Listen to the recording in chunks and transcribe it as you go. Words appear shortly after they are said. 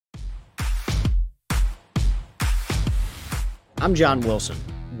I'm John Wilson.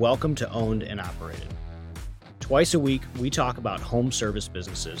 Welcome to Owned and Operated. Twice a week, we talk about home service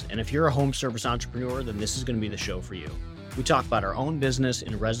businesses, and if you're a home service entrepreneur, then this is going to be the show for you. We talk about our own business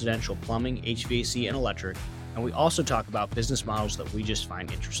in residential plumbing, HVAC, and electric, and we also talk about business models that we just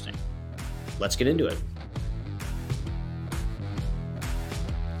find interesting. Let's get into it.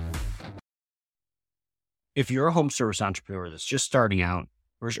 If you're a home service entrepreneur that's just starting out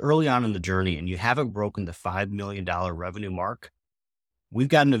or is early on in the journey and you haven't broken the $5 million revenue mark, we've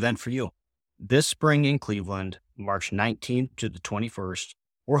got an event for you. This spring in Cleveland, March 19th to the 21st,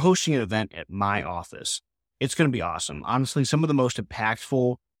 we're hosting an event at my office. It's going to be awesome. Honestly, some of the most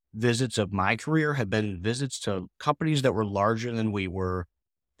impactful visits of my career have been visits to companies that were larger than we were,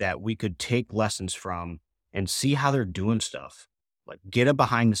 that we could take lessons from and see how they're doing stuff. Like, get a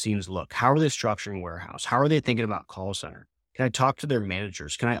behind the scenes look. How are they structuring warehouse? How are they thinking about call center? Can I talk to their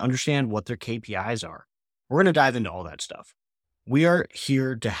managers? Can I understand what their KPIs are? We're going to dive into all that stuff. We are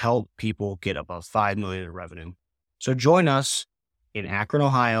here to help people get above $5 million in revenue. So join us in Akron,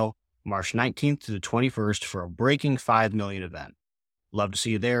 Ohio, March 19th to the 21st for a breaking $5 million event. Love to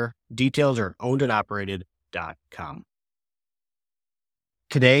see you there. Details are at ownedandoperated.com.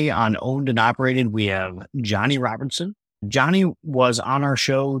 Today on Owned and Operated, we have Johnny Robertson. Johnny was on our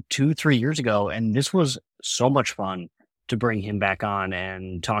show 2-3 years ago, and this was so much fun to bring him back on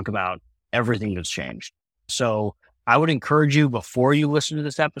and talk about everything that's changed. So I would encourage you, before you listen to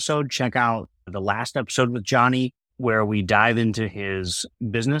this episode, check out the last episode with Johnny, where we dive into his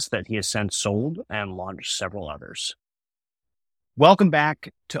business that he has since sold and launched several others. Welcome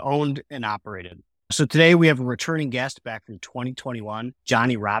back to Owned and Operated. So today we have a returning guest back from 2021,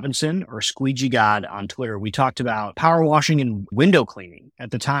 Johnny Robinson, or Squeegee God on Twitter. We talked about power washing and window cleaning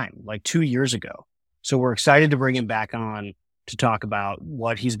at the time, like 2 years ago. So we're excited to bring him back on to talk about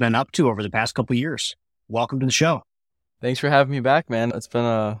what he's been up to over the past couple of years. Welcome to the show. Thanks for having me back, man. It's been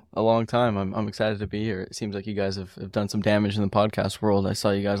a long time. I'm excited to be here. It seems like you guys have done some damage in the podcast world. I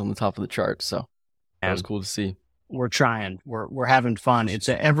saw you guys on the top of the chart, so that was cool to see. We're trying. We're having fun. It's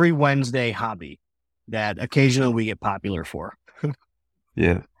a every Wednesday hobby that occasionally we get popular for.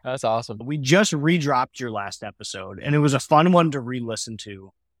 Yeah. That's awesome. We just redropped your last episode, and it was a fun one to re-listen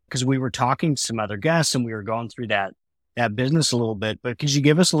to because we were talking to some other guests and we were going through that business a little bit. But could you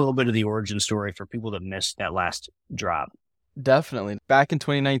give us a little bit of the origin story for people that missed that last drop? Definitely. Back in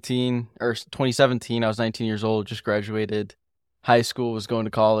 2019 or 2017, I was 19 years old, just graduated high school, was going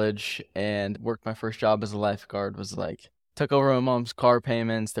to college, and worked my first job as a lifeguard. Took over my mom's car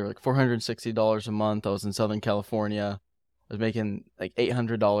payments. They were like $460 a month. I was in Southern California. I was making like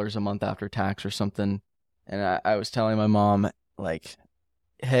 $800 a month after tax or something. And I was telling my mom, like,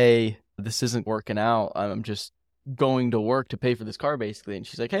 hey, this isn't working out. I'm just going to work to pay for this car, basically. And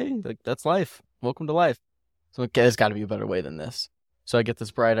she's like, hey, like, that's life. Welcome to life. So okay, there's got to be a better way than this. So I get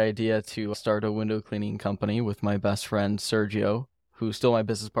this bright idea to start a window cleaning company with my best friend, Sergio, who's still my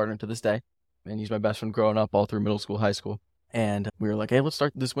business partner to this day. And he's my best friend growing up all through middle school, high school. And we were like, hey, let's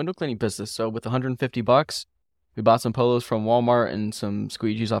start this window cleaning business. So with $150, we bought some polos from Walmart and some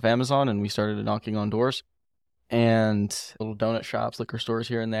squeegees off Amazon, and we started knocking on doors and little donut shops, liquor stores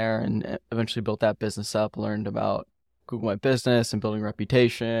here and there, and eventually built that business up, learned about Google My Business and building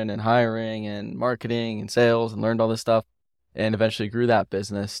reputation and hiring and marketing and sales, and learned all this stuff, and eventually grew that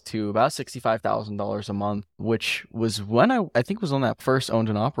business to about $65,000 a month, which was when I think was on that first Owned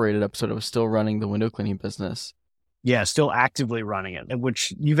and Operated episode. I was still running the window cleaning business. Yeah, still actively running it,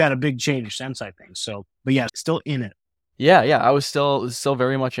 which you've had a big change since, I think. So, but yeah, still in it. Yeah, I was still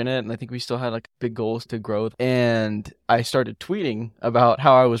very much in it, and I think we still had like big goals to grow. And I started tweeting about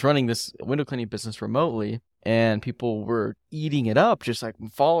how I was running this window cleaning business remotely, and people were eating it up. Just like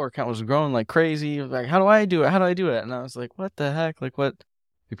follower count was growing like crazy. Like, how do I do it? How do I do it? And I was like, what the heck? Like, what?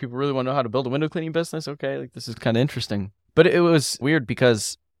 Do people really want to know how to build a window cleaning business? Okay, like this is kind of interesting. But it was weird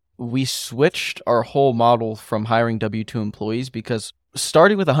because we switched our whole model from hiring W-2 employees, because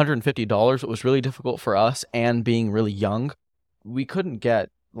starting with $150, it was really difficult for us, and being really young, we couldn't get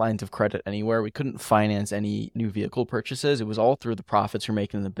lines of credit anywhere. We couldn't finance any new vehicle purchases. It was all through the profits you're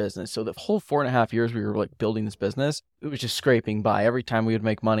making in the business. So the whole 4.5 years we were like building this business, it was just scraping by. Every time we would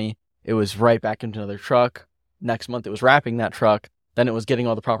make money, it was right back into another truck. Next month, it was wrapping that truck. Then it was getting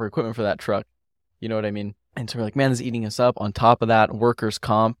all the proper equipment for that truck. You know what I mean? And so we're like, man, this is eating us up. On top of that, workers'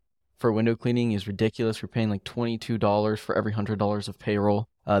 comp for window cleaning is ridiculous. We're paying like $22 for every $100 of payroll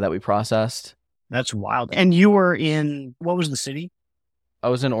that we processed. That's wild. And you were in, what was the city? I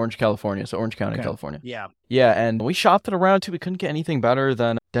was in Orange, California, so Orange County, California. Yeah. Yeah, and we shopped it around too. We couldn't get anything better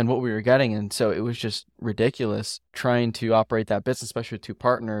than what we were getting, and so it was just ridiculous trying to operate that business, especially with two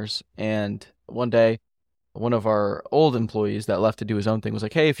partners. And one day, one of our old employees that left to do his own thing was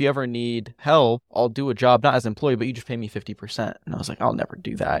like, hey, if you ever need help, I'll do a job, not as an employee, but you just pay me 50%. And I was like, I'll never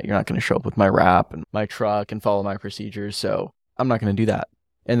do that. You're not going to show up with my wrap and my truck and follow my procedures. So I'm not going to do that.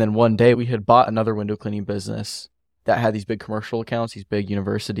 And then one day we had bought another window cleaning business that had these big commercial accounts, these big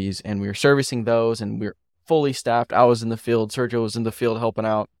universities, and we were servicing those and we were fully staffed. I was in the field, Sergio was in the field helping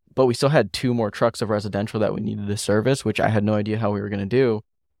out, but we still had 2 more trucks of residential that we needed to service, which I had no idea how we were going to do.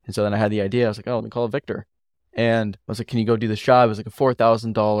 And so then I had the idea. I was like, oh, let me call Victor. And I was like, can you go do this job? It was like a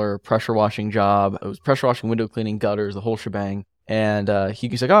 $4,000 pressure washing job. It was pressure washing, window cleaning, gutters, the whole shebang. And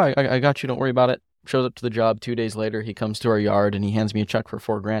he's like, oh, I got you. Don't worry about it. Shows up to the job 2 days later. He comes to our yard and he hands me a check for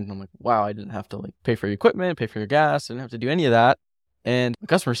 $4,000. And I'm like, wow, I didn't have to like pay for your equipment, pay for your gas. I didn't have to do any of that. And the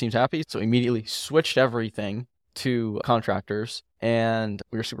customer seems happy. So immediately switched everything to contractors and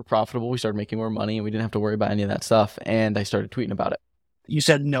we were super profitable. We started making more money and we didn't have to worry about any of that stuff. And I started tweeting about it. You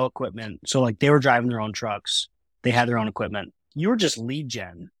said no equipment. So like they were driving their own trucks. They had their own equipment. You were just lead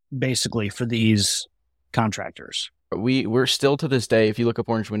gen basically for these contractors. We're still to this day, if you look up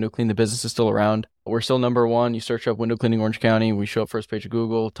Orange Window Clean, the business is still around. We're still number 1. You search up window cleaning Orange County. We show up first page of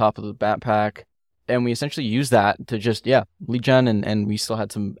Google, top of the backpack. And we essentially use that to just, lead gen. And we still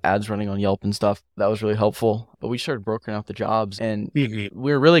had some ads running on Yelp and stuff. That was really helpful. But we started brokering out the jobs and we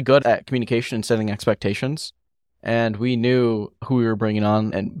were really good at communication and setting expectations. And we knew who we were bringing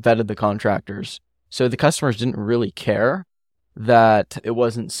on and vetted the contractors. So the customers didn't really care that it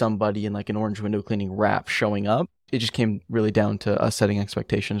wasn't somebody in like an Orange Window Cleaning wrap showing up. It just came really down to us setting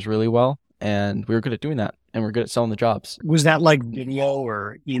expectations really well. And we were good at doing that. And we're good at selling the jobs. Was that like video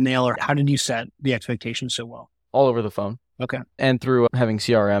or email or how did you set the expectations so well? All over the phone. Okay. And through having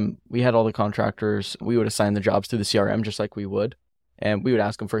CRM, we had all the contractors. We would assign the jobs through the CRM just like we would. And we would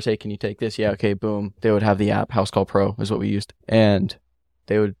ask them first, hey, can you take this? Yeah, okay, boom. They would have the app, House Call Pro is what we used. And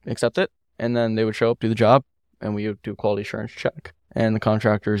they would accept it. And then they would show up, do the job, and we would do a quality assurance check. And the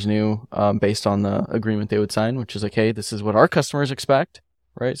contractors knew based on the agreement they would sign, which is like, hey, this is what our customers expect,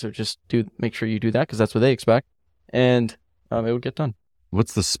 right? So just make sure you do that because that's what they expect. And it would get done.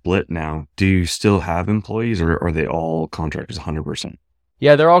 What's the split now? Do you still have employees or are they all contractors 100%?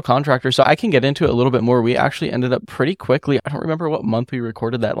 Yeah, they're all contractors. So I can get into it a little bit more. We actually ended up pretty quickly. I don't remember what month we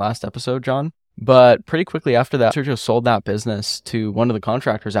recorded that last episode, John, but pretty quickly after that, Sergio sold that business to one of the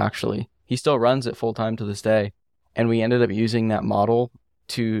contractors, actually. He still runs it full time to this day. And we ended up using that model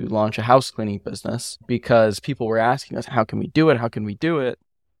to launch a house cleaning business because people were asking us, how can we do it? How can we do it?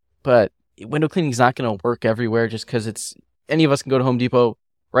 But window cleaning is not going to work everywhere just because any of us can go to Home Depot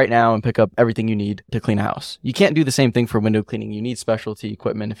right now and pick up everything you need to clean a house. You can't do the same thing for window cleaning. You need specialty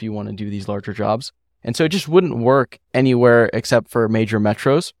equipment if you want to do these larger jobs. And so it just wouldn't work anywhere except for major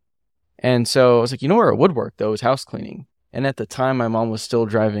metros. And so I was like, you know where it would work though is house cleaning. And at the time, my mom was still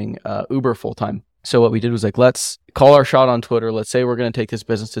driving Uber full time. So what we did was like, let's call our shot on Twitter. Let's say we're going to take this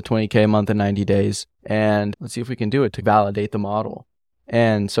business to 20K a month in 90 days. And let's see if we can do it to validate the model.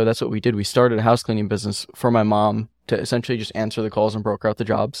 And so that's what we did. We started a house cleaning business for my mom to essentially just answer the calls and broker out the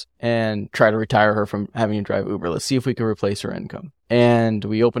jobs and try to retire her from having to drive Uber. Let's see if we can replace her income. And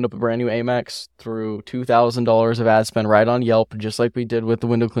we opened up a brand new Amex through $2,000 of ad spend right on Yelp, just like we did with the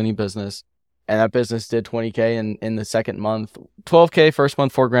window cleaning business. And that business did 20K in the second month, 12K first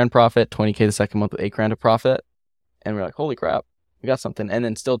month, $4,000 profit, 20K the second month with $8,000 of profit. And we're like, holy crap, we got something. And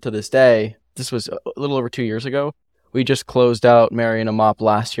then still to this day, this was a little over 2 years ago. We just closed out Mary and a Mop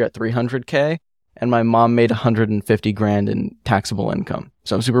last year at 300K. And my mom made $150,000 in taxable income.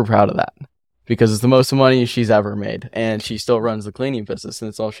 So I'm super proud of that because it's the most money she's ever made. And she still runs the cleaning business and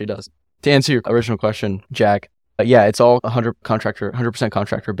it's all she does. To answer your original question, Jack, yeah, it's all 100%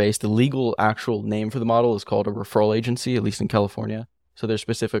 contractor based. The legal actual name for the model is called a referral agency, at least in California. So there's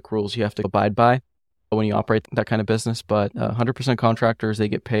specific rules you have to abide by when you operate that kind of business. But 100% contractors, they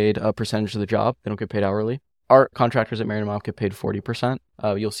get paid a percentage of the job. They don't get paid hourly. Our contractors at Mary & Mop get paid 40%.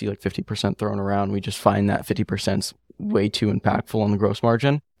 You'll see like 50% thrown around. We just find that 50%'s way too impactful on the gross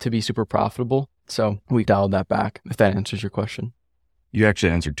margin to be super profitable. So we dialed that back, if that answers your question. You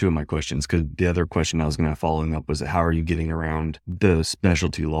actually answered 2 of my questions because the other question I was going to follow up was how are you getting around the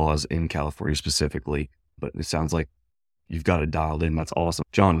specialty laws in California specifically? But it sounds like you've got it dialed in. That's awesome.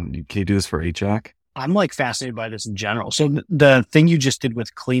 John, can you do this for HVAC? I'm like fascinated by this in general. So the thing you just did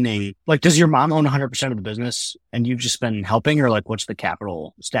with cleaning, like does your mom own 100% of the business and you've just been helping or like what's the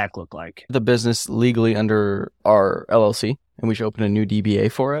capital stack look like? The business legally under our LLC and we should open a new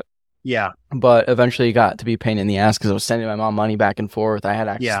DBA for it. Yeah. But eventually it got to be a pain in the ass because I was sending my mom money back and forth. I had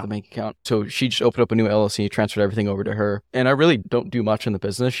access Yeah. to the bank account. So she just opened up a new LLC, transferred everything over to her. And I really don't do much in the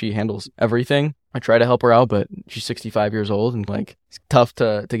business. She handles everything. I try to help her out, but she's 65 years old and like it's tough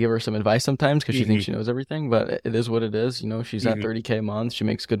to give her some advice sometimes because she thinks she knows everything. But it is what it is. You know, she's at $30K a month. She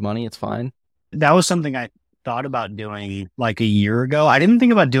makes good money. It's fine. That was something I thought about doing like a year ago. I didn't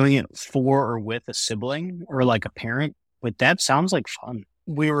think about doing it for or with a sibling or like a parent, but that sounds like fun.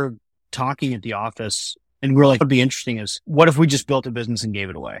 We were talking at the office and we're like, what'd be interesting is what if we just built a business and gave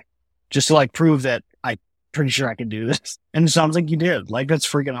it away just to like prove that I'm pretty sure I can do this. And it sounds like you did. Like, that's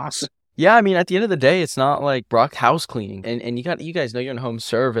freaking awesome. Yeah, I mean, at the end of the day, it's not like Brock house cleaning. And you guys know you're in home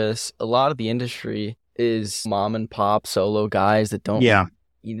service. A lot of the industry is mom and pop solo guys that don't. Yeah.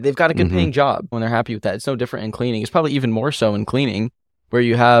 They've got a good paying job when they're happy with that. It's no different in cleaning. It's probably even more so in cleaning where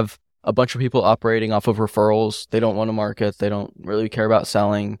you have a bunch of people operating off of referrals. They don't want to market. They don't really care about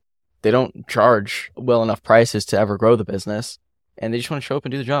selling. They don't charge well enough prices to ever grow the business. And they just want to show up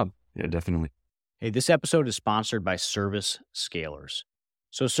and do the job. Yeah, definitely. Hey, this episode is sponsored by Service Scalers.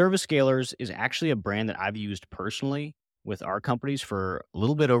 So Service Scalers is actually a brand that I've used personally with our companies for a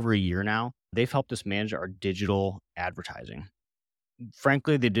little bit over a year now. They've helped us manage our digital advertising.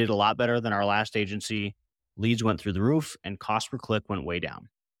 Frankly, they did a lot better than our last agency. Leads went through the roof and cost per click went way down.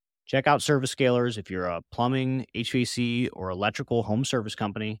 Check out Service Scalers if you're a plumbing, HVAC, or electrical home service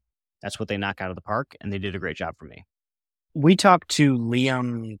company. That's what they knock out of the park, and they did a great job for me. We talked to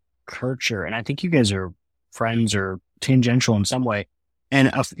Liam Kircher, and I think you guys are friends or tangential in some way.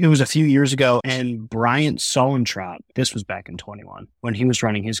 And it was a few years ago, and Bryant Solentrot, this was back in 21, when he was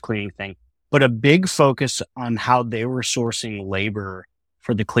running his cleaning thing, but a big focus on how they were sourcing labor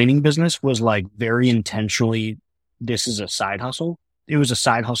for the cleaning business was like very intentionally, this is a side hustle. It was a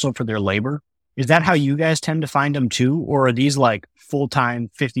side hustle for their labor. Is that how you guys tend to find them too? Or are these like full-time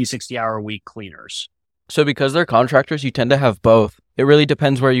 50, 60-hour a week cleaners? So because they're contractors, you tend to have both. It really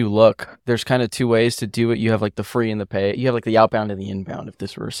depends where you look. There's kind of two ways to do it. You have like the free and the pay. You have like the outbound and the inbound if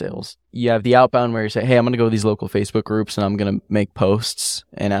this were sales. You have the outbound where you say, hey, I'm going to go to these local Facebook groups and I'm going to make posts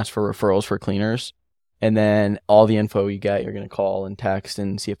and ask for referrals for cleaners. And then all the info you get, you're going to call and text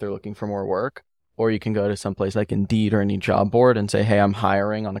and see if they're looking for more work. Or you can go to someplace like Indeed or any job board and say, hey, I'm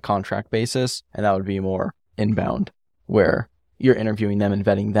hiring on a contract basis. And that would be more inbound where you're interviewing them and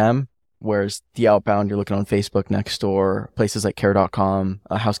vetting them. Whereas the outbound, you're looking on Facebook, Nextdoor, places like care.com,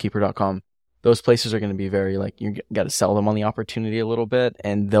 housekeeper.com. Those places are going to be very like, you got to sell them on the opportunity a little bit.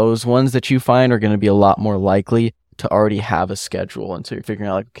 And those ones that you find are going to be a lot more likely to already have a schedule. And so you're figuring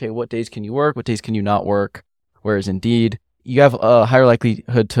out like, okay, what days can you work? What days can you not work? Whereas Indeed, you have a higher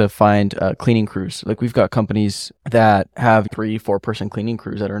likelihood to find cleaning crews. Like we've got companies that have 3-4 person cleaning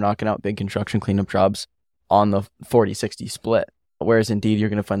crews that are knocking out big construction cleanup jobs on the 40-60 split. Whereas Indeed, you're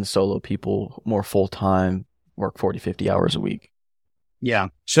going to find the solo people more full-time, work 40, 50 hours a week. Yeah.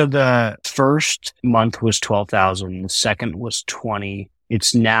 So the first month was 12,000. The second was 20.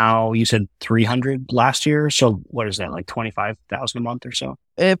 It's now, you said 300 last year. So what is that, like 25,000 a month or so?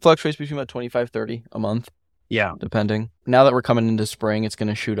 It fluctuates between about 25, 30 a month. Yeah. Depending. Now that we're coming into spring, it's going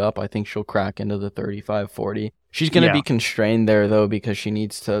to shoot up. I think she'll crack into the 35, 40. She's going to be constrained there, though, because she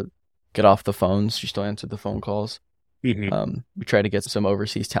needs to get off the phones. She still answered the phone calls. Mm-hmm. We tried to get some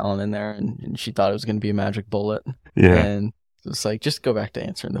overseas talent in there, and she thought it was going to be a magic bullet. Yeah. And it's like, just go back to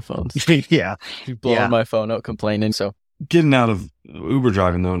answering the phones. Yeah. She's blowing my phone out complaining. So getting out of Uber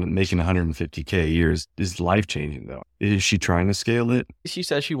driving, though, and making $150K a year is life-changing, though. Is she trying to scale it? She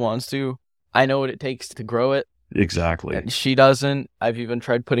says she wants to. I know what it takes to grow it. Exactly. And she doesn't. I've even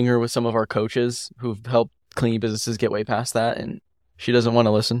tried putting her with some of our coaches who've helped cleaning businesses get way past that, and she doesn't want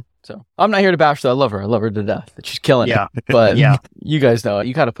to listen. So I'm not here to bash, though. I love her. I love her to death. She's killing it. But you guys know,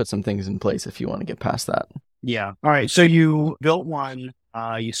 you got to put some things in place if you want to get past that. Yeah. All right. So you built one,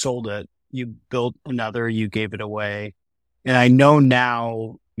 you sold it, you built another, you gave it away. And I know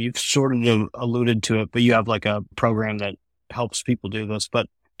now you've sort of alluded to it, but you have like a program that helps people do this. But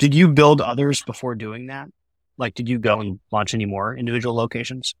did you build others before doing that? Like, did you go and launch any more individual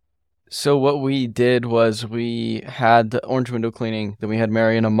locations? So what we did was we had the Orange Window Cleaning, then we had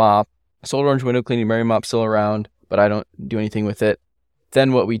Marion a Mop. Sold Orange Window Cleaning, Marion Mop's still around, but I don't do anything with it.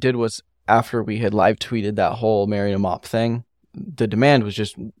 Then what we did was after we had live tweeted that whole Marion a Mop thing, the demand was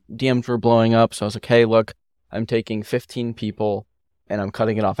just, DMs were blowing up. So I was like, hey, look, I'm taking 15 people and I'm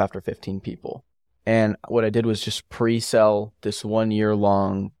cutting it off after 15 people. And what I did was just pre-sell this 1 year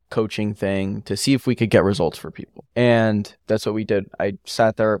long coaching thing to see if we could get results for people. And that's what we did. I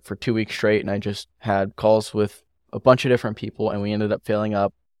sat there for 2 weeks straight and I just had calls with a bunch of different people and we ended up filling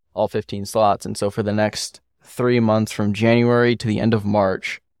up all 15 slots. And so for the next 3 months from January to the end of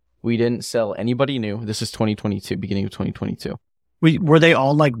March, We didn't sell anybody new. This is 2022, beginning of 2022. Were they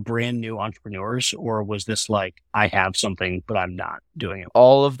all like brand new entrepreneurs, or was this like, I have something, but I'm not doing it?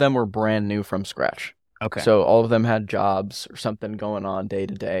 All of them were brand new from scratch. Okay. So all of them had jobs or something going on day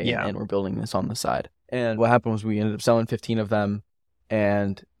to day, Yeah. and we're building this on the side. And what happened was we ended up selling 15 of them,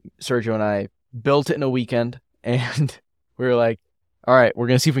 and Sergio and I built it in a weekend, and we were like, all right, we're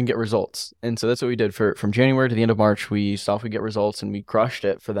going to see if we can get results. And so that's what we did. From January to the end of March, we saw if we get results, and we crushed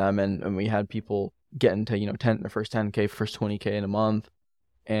it for them. And we had people get into, the first 10K, first 20K in a month.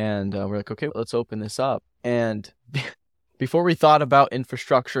 And we're like, okay, let's open this up. And before we thought about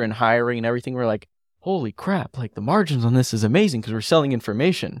infrastructure and hiring and everything, we're like, holy crap, like the margins on this is amazing because we're selling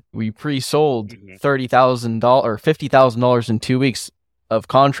information. We pre-sold $30,000 or $50,000 in 2 weeks of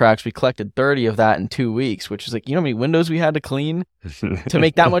contracts. We collected 30 of that in 2 weeks, which is like, you know how many windows we had to clean to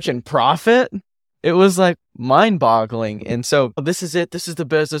make that much in profit? It was like mind-boggling. And so this is it. This is the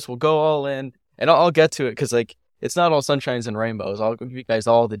business. We'll go all in. And I'll get to it because like it's not all sunshines and rainbows. I'll give you guys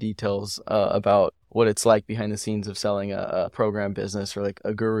all the details about what it's like behind the scenes of selling a program business or like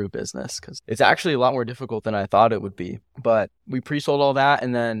a guru business, because it's actually a lot more difficult than I thought it would be. But we pre-sold all that,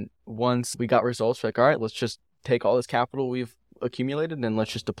 and then once we got results, we're like, all right, let's just take all this capital we've accumulated and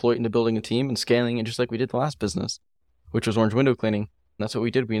let's just deploy it into building a team and scaling it just like we did the last business, which was Orange Window Cleaning. And that's what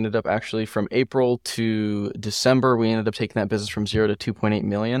we did. We ended up actually from April to December, we ended up taking that business from 0 to 2.8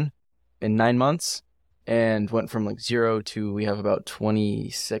 million in 9 months. And went from like 0 to, we have about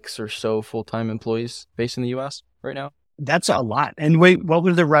 26 or so full-time employees based in the US right now. That's a lot. And wait, what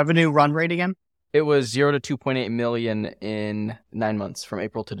was the revenue run rate again? It was 0 to 2.8 million in 9 months from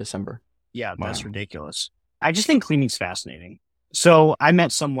April to December. Yeah, that's ridiculous. I just think cleaning's fascinating. So I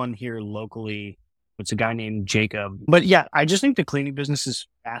met someone here locally. It's a guy named Jacob. But yeah, I just think the cleaning business is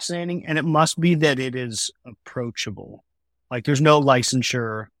fascinating, and it must be that it is approachable. Like there's no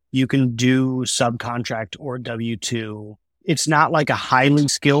licensure. You can do subcontract or W-2. It's not like a highly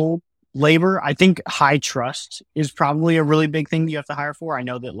skilled labor. I think high trust is probably a really big thing that you have to hire for. I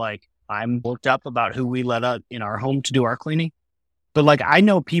know that like I'm worked up about who we let out in our home to do our cleaning. But like I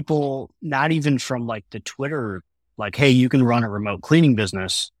know people, not even from like the Twitter, like, hey, you can run a remote cleaning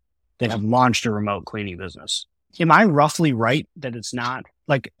business, that have launched a remote cleaning business. Am I roughly right that it's not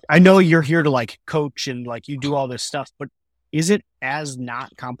like, I know you're here to like coach and like you do all this stuff, but is it as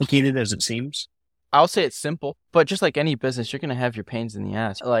not complicated as it seems? I'll say it's simple, but just like any business, you're going to have your pains in the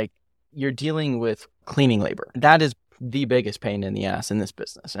ass. Like you're dealing with cleaning labor. That is the biggest pain in the ass in this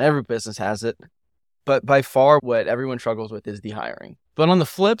business. And every business has it. But by far, what everyone struggles with is the hiring. But on the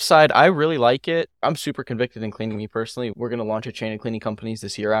flip side, I really like it. I'm super convicted in cleaning, me personally. We're going to launch a chain of cleaning companies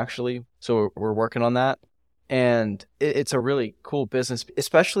this year, actually. So we're working on that. And it's a really cool business,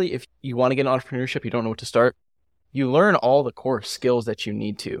 especially if you want to get into entrepreneurship, you don't know what to start. You learn all the core skills that you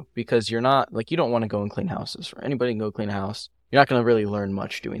need to, because you're not like, you don't want to go and clean houses. Or anybody can go clean a house. You're not going to really learn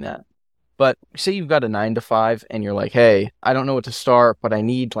much doing that. But say you've got a 9 to 5 and you're like, hey, I don't know what to start, but I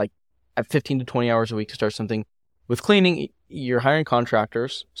need like 15 to 20 hours a week to start something. With cleaning, you're hiring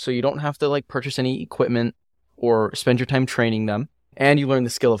contractors, so you don't have to like purchase any equipment or spend your time training them. And you learn the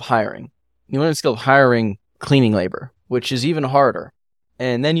skill of hiring. You learn the skill of hiring cleaning labor, which is even harder.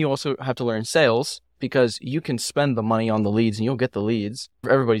 And then you also have to learn sales, because you can spend the money on the leads and you'll get the leads.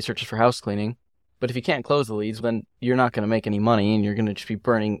 Everybody searches for house cleaning. But if you can't close the leads, then you're not going to make any money and you're going to just be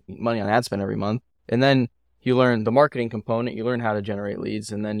burning money on ad spend every month. And then you learn the marketing component, you learn how to generate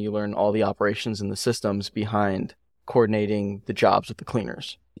leads, and then you learn all the operations and the systems behind coordinating the jobs with the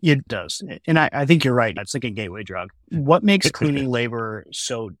cleaners. It does. And I think you're right. It's like a gateway drug. What makes cleaning labor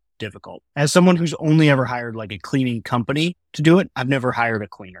so difficult? As someone who's only ever hired like a cleaning company to do it, I've never hired a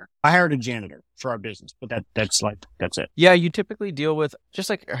cleaner. I hired a janitor for our business, but that's it. Yeah, you typically deal with, just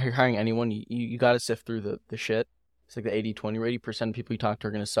like you're hiring anyone, you got to sift through the shit. It's like the 80-20, where 80% of people you talk to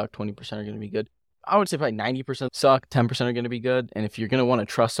are going to suck, 20% are going to be good. I would say probably 90% suck, 10% are going to be good. And if you're going to want to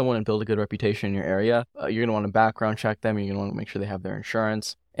trust someone and build a good reputation in your area, you're going to want to background check them. You're going to want to make sure they have their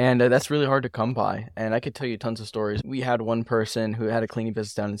insurance. And that's really hard to come by. And I could tell you tons of stories. We had one person who had a cleaning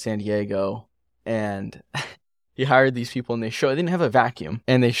business down in San Diego, and he hired these people, and they didn't have a vacuum.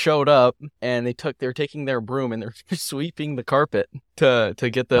 And they showed up, and they're taking their broom and they're sweeping the carpet to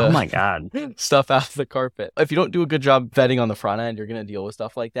get the oh my God stuff out of the carpet. If you don't do a good job vetting on the front end, you're going to deal with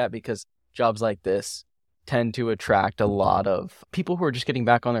stuff like that, because jobs like this tend to attract a lot of people who are just getting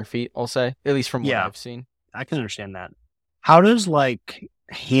back on their feet, I'll say, at least from what I've seen. I can understand that. How does like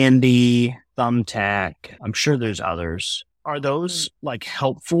Handy, Thumbtack, I'm sure there's others, are those like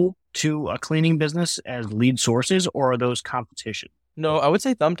helpful to a cleaning business as lead sources, or are those competition? No, I would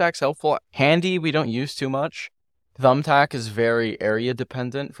say Thumbtack's helpful. Handy, we don't use too much. Thumbtack is very area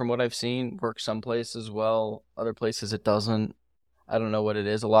dependent from what I've seen. Works some places well, other places it doesn't. I don't know what it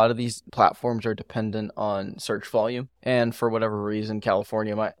is. A lot of these platforms are dependent on search volume. And for whatever reason,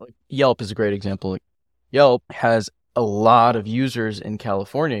 California Yelp is a great example. Yelp has a lot of users in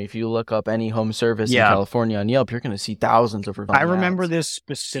California. If you look up any home service in California on Yelp, you're going to see thousands of reviews. I remember this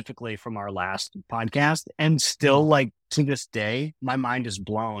specifically from our last podcast, and still, like, to this day, my mind is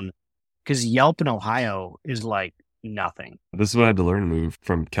blown because Yelp in Ohio is like nothing. This is what I had to learn to move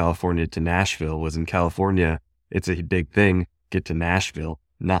from California to Nashville. Was in California, it's a big thing. Get to Nashville,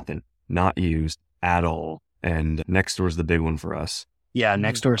 nothing, not used at all. And Nextdoor is the big one for us. Yeah,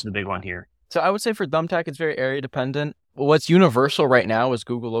 Nextdoor is the big one here. So I would say for Thumbtack, it's very area dependent. What's universal right now is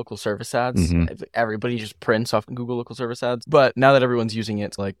Google Local Service Ads. Everybody just prints off Google Local Service Ads. But now that everyone's using it,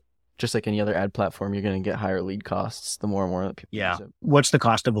 it's like, just like any other ad platform, you're going to get higher lead costs the more and more that people use it. What's the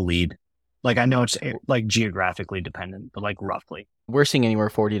cost of a lead? Like, I know it's like geographically dependent, but like roughly. We're seeing anywhere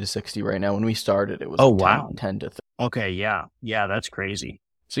 40 to 60 right now. When we started, it was 10 to 30. Okay, yeah. Yeah, that's crazy.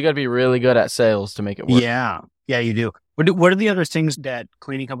 So you got to be really good at sales to make it work. Yeah, you do. What are the other things that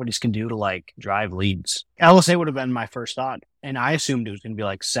cleaning companies can do to like drive leads? LSA would have been my first thought, and I assumed it was going to be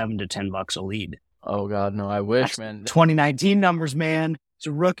like $7 to $10 a lead. Oh God, no! I wish, man. 2019 numbers, man. It's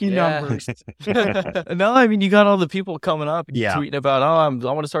rookie numbers. No, I mean, you got all the people coming up tweeting about, I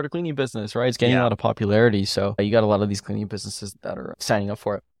want to start a cleaning business, right? It's gaining a lot of popularity. So you got a lot of these cleaning businesses that are signing up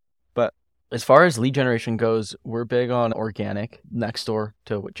for it. But as far as lead generation goes, we're big on organic. Nextdoor,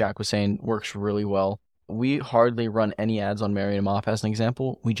 to what Jack was saying, works really well. We hardly run any ads on Mary and Mop as an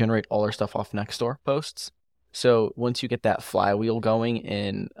example. We generate all our stuff off Nextdoor posts. So once you get that flywheel going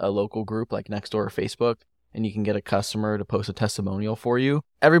in a local group like Nextdoor or Facebook, and you can get a customer to post a testimonial for you,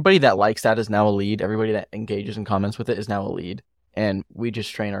 everybody that likes that is now a lead. Everybody that engages and comments with it is now a lead. And we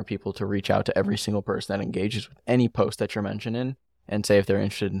just train our people to reach out to every single person that engages with any post that you're mentioning and say if they're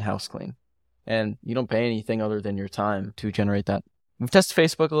interested in house clean. And you don't pay anything other than your time to generate that. We've tested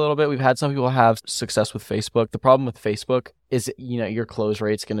Facebook a little bit. We've had some people have success with Facebook. The problem with Facebook is, your close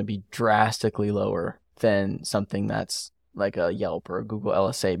rate's going to be drastically lower than something that's like a Yelp or a Google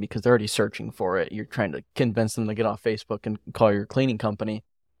LSA because they're already searching for it. You're trying to convince them to get off Facebook and call your cleaning company.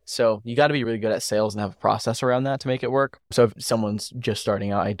 So you got to be really good at sales and have a process around that to make it work. So if someone's just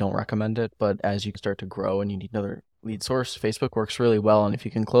starting out, I don't recommend it. But as you start to grow and you need another lead source, Facebook works really well. And if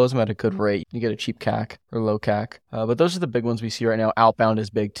you can close them at a good rate, you get a cheap CAC or low CAC. But those are the big ones we see right now. Outbound is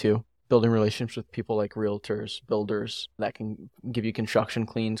big too. Building relationships with people like realtors, builders that can give you construction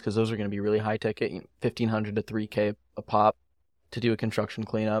cleans because those are going to be really high ticket, $1,500 to $3,000 a pop to do a construction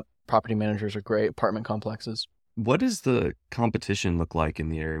cleanup. Property managers are great, apartment complexes. What does the competition look like in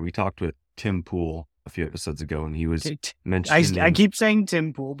the area? We talked with Tim Pool a few episodes ago, and he was mentioning... I keep saying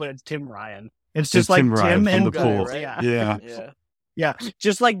Tim Pool, but it's Tim Ryan. It's just like Tim and the Pool. Right? Yeah.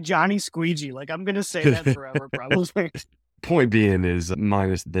 Just like Johnny Squeegee. Like, I'm going to say that forever, probably. Point being is,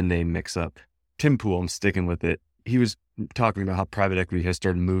 minus the name mix-up, Tim Pool, I'm sticking with it. He was talking about how private equity has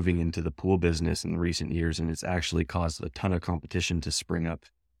started moving into the pool business in recent years, and it's actually caused a ton of competition to spring up.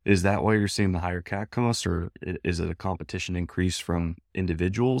 Is that why you're seeing the higher CAC cost, or is it a competition increase from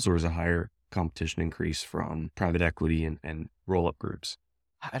individuals, or is it a higher competition increase from private equity and roll-up groups?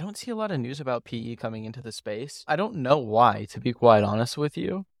 I don't see a lot of news about PE coming into the space. I don't know why, to be quite honest with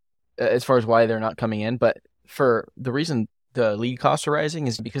you, as far as why they're not coming in. But for the reason the lead costs are rising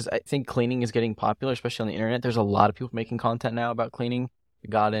is because I think cleaning is getting popular, especially on the internet. There's a lot of people making content now about cleaning. We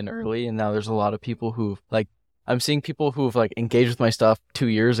got in early, and now there's a lot of people who've I'm seeing people who've engaged with my stuff 2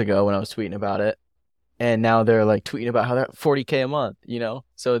 years ago when I was tweeting about it. And now they're tweeting about how they're at $40K a month,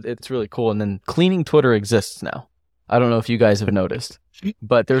 So it's really cool. And then cleaning Twitter exists now. I don't know if you guys have noticed,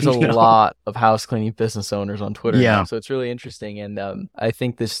 but there's a lot of house cleaning business owners on Twitter now. So it's really interesting. And I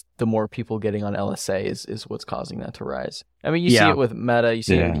think the more people getting on LSA is what's causing that to rise. I mean, you see it with Meta, you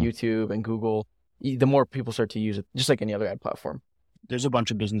see it with YouTube and Google. The more people start to use it, just like any other ad platform. There's a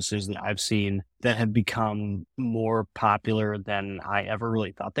bunch of businesses that I've seen that have become more popular than I ever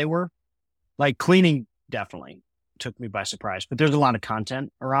really thought they were. Like cleaning definitely took me by surprise, but there's a lot of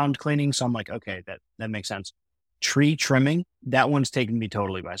content around cleaning. So I'm like, okay, that makes sense. Tree trimming, that one's taken me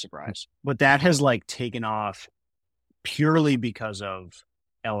totally by surprise. But that has taken off purely because of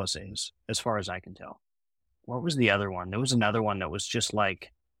LSAs, as far as I can tell. What was the other one? There was another one that was just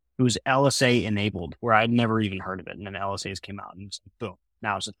it was LSA enabled, where I'd never even heard of it. And then LSAs came out and it's boom,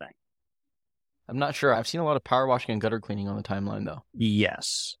 now it's a thing. I'm not sure. I've seen a lot of power washing and gutter cleaning on the timeline though.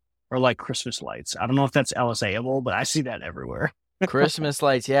 Yes. Or Christmas lights. I don't know if that's LSA-able, but I see that everywhere. Christmas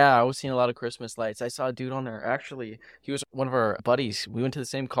lights. Yeah, I was seeing a lot of Christmas lights. I saw a dude on there. Actually, he was one of our buddies. We went to the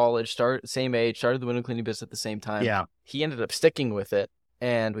same college, same age, started the window cleaning business at the same time. Yeah. He ended up sticking with it,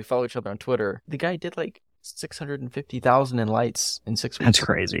 and we follow each other on Twitter. The guy did like 650,000 in lights in 6 weeks. That's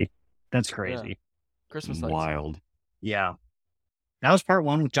crazy. That's crazy. Yeah. Christmas lights. Wild. Yeah. That was part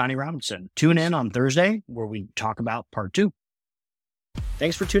 1 with Johnny Robinson. Tune in on Thursday where we talk about part 2.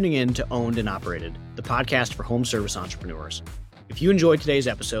 Thanks for tuning in to Owned and Operated, the podcast for home service entrepreneurs. If you enjoyed today's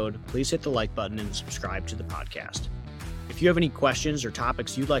episode, please hit the like button and subscribe to the podcast. If you have any questions or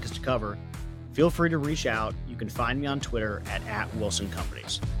topics you'd like us to cover, feel free to reach out. You can find me on Twitter at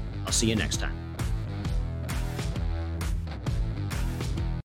 @WilsonCompanies. I'll see you next time.